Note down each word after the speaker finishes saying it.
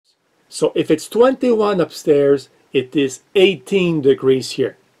So if it's 21 upstairs, it is 18 degrees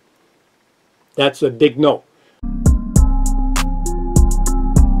here. That's a big no.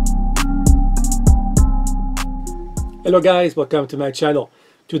 Hello guys, welcome to my channel.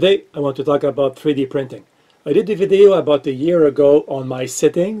 Today I want to talk about 3D printing. I did a video about a year ago on my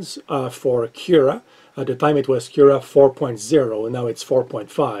settings for Cura. At the time it was Cura 4.0 and now it's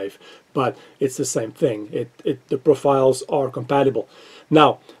 4.5, but it's the same thing. The profiles are compatible.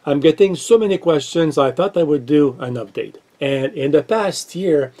 Now, I'm getting so many questions, I thought I would do an update. And in the past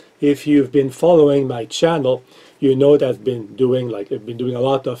year, if you've been following my channel, you know that I've been doing a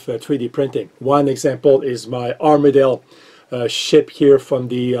lot of 3D printing. One example is my Armadale ship here from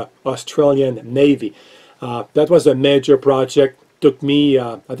the Australian Navy. That was a major project. Took me,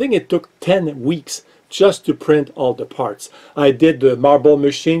 I think it took 10 weeks just to print all the parts. I did the marble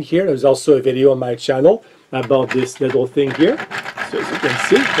machine here. There's also a video on my channel about this little thing here. So as you can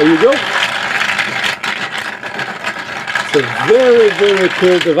see, there you go. It's a very, very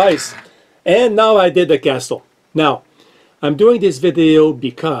cool device. And now I did the castle. Now, I'm doing this video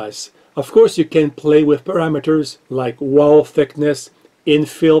because, of course, you can play with parameters like wall thickness,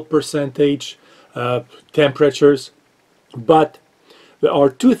 infill percentage, temperatures, but there are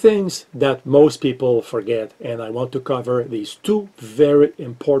two things that most people forget, and I want to cover these two very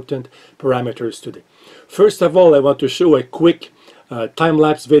important parameters today. First of all, I want to show a quick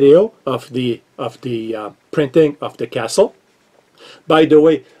time-lapse video of the printing of the castle. By the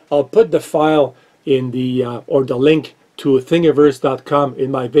way, I'll put the file in the or the link to thingiverse.com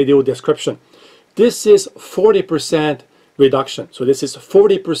in my video description. This is 40% reduction. So this is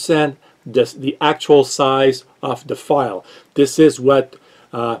 40% the actual size of the file. This is what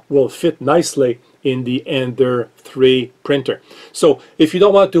will fit nicely in the Ender-3 printer. So if you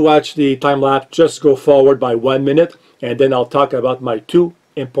don't want to watch the time-lapse, just go forward by 1 minute and then I'll talk about my two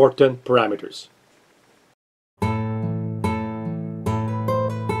important parameters.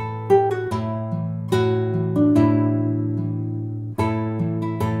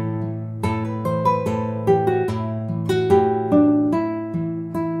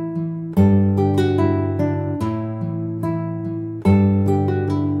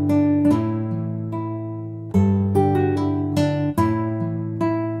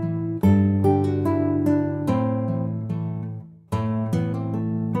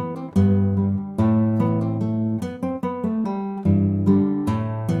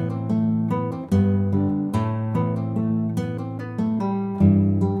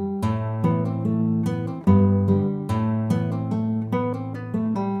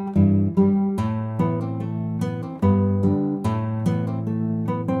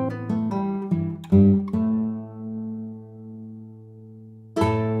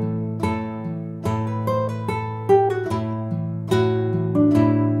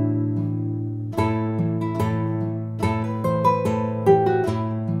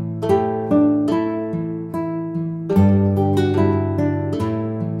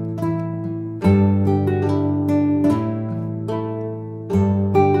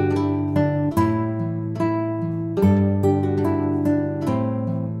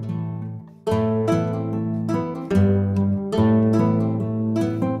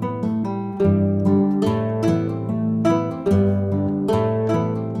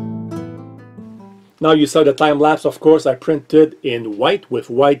 Now you saw the time-lapse, of course, I printed in white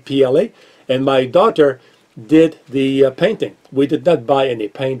with white PLA, and my daughter did the painting. We did not buy any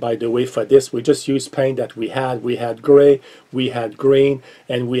paint, by the way, for this. We just used paint that we had. We had gray, we had green,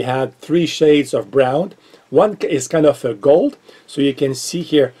 and we had 3 shades of brown. One is kind of a gold, so you can see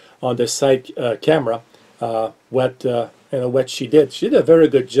here on the side camera what she did. She did a very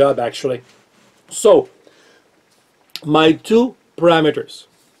good job, actually. So, my two parameters.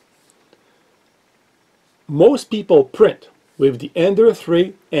 Most people print with the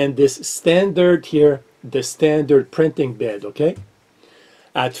Ender-3 and this standard here, the standard printing bed, okay,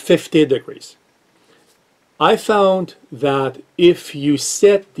 at 50 degrees. I found that if you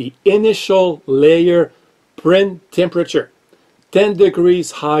set the initial layer print temperature 10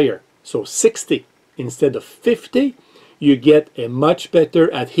 degrees higher, so 60 instead of 50, you get a much better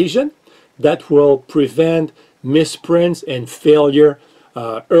adhesion that will prevent misprints and failure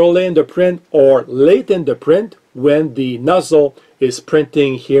early in the print or late in the print when the nozzle is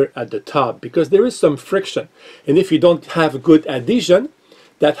printing here at the top, because there is some friction, and if you don't have good adhesion,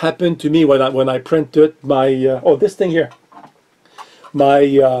 that happened to me when I printed my this thing here, my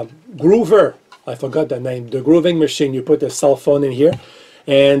groover. I forgot the name. The grooving machine. You put a cell phone in here,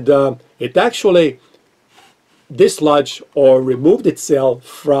 and it actually dislodged or removed itself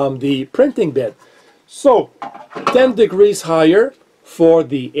from the printing bed. So 10 degrees higher for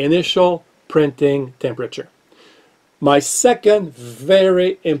the initial printing temperature. My second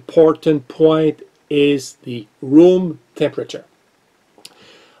very important point is the room temperature.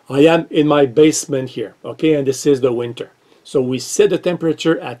 I am in my basement here, okay, and this is the winter. So we set the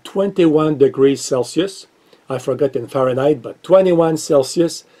temperature at 21 degrees Celsius. I forgot in Fahrenheit, but 21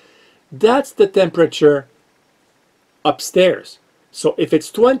 Celsius. That's the temperature upstairs. So if it's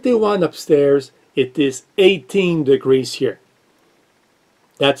 21 upstairs, it is 18 degrees here.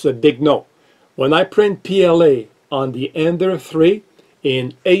 That's a big no. When I print PLA on the Ender-3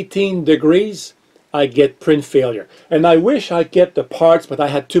 in 18 degrees, I get print failure. And I wish I get the parts, but I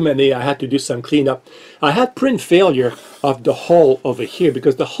had too many. I had to do some cleanup. I had print failure of the hull over here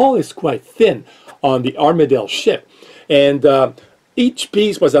because the hull is quite thin on the Armadale ship. And each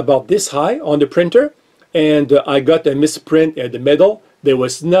piece was about this high on the printer, and I got a misprint at the middle. There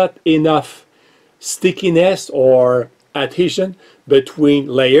was not enough stickiness or adhesion between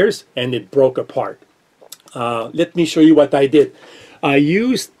layers, and it broke apart. Let me show you what I did. I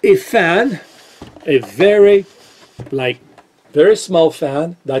used a fan, a very small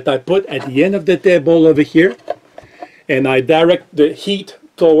fan that I put at the end of the table over here, and I direct the heat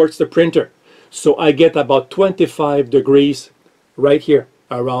towards the printer. So I get about 25 degrees right here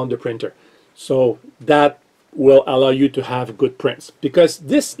around the printer. So that will allow you to have good prints. Because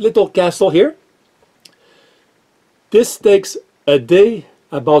this little castle here, this takes a day,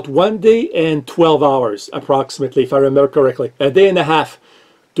 about 1 day and 12 hours approximately, if I remember correctly. A day and a half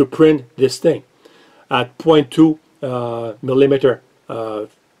to print this thing at 0.2 millimeter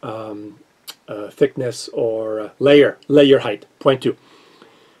thickness or layer height, 0.2.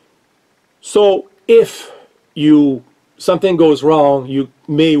 So if something goes wrong, you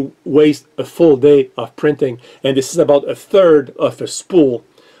may waste a full day of printing, and this is about a third of a spool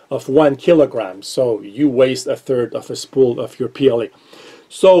of 1 kilogram. So you waste a third of a spool of your PLA.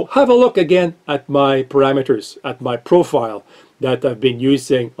 So have a look again at my parameters, at my profile that I've been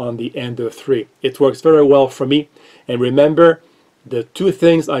using on the Ender-3. It works very well for me. And remember the two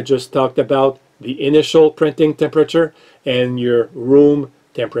things I just talked about, the initial printing temperature and your room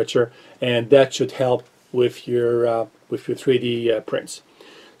temperature, and that should help with your 3D prints.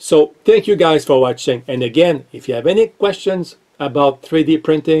 So thank you guys for watching, and again, if you have any questions about 3D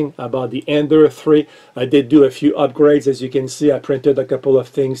printing, about the Ender-3, I did do a few upgrades. As you can see, I printed a couple of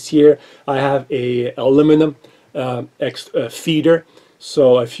things here. I have a aluminum feeder,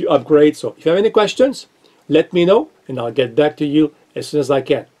 so a few upgrades. So if you have any questions, let me know and I'll get back to you as soon as I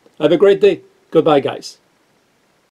can. Have a great day. Goodbye, guys.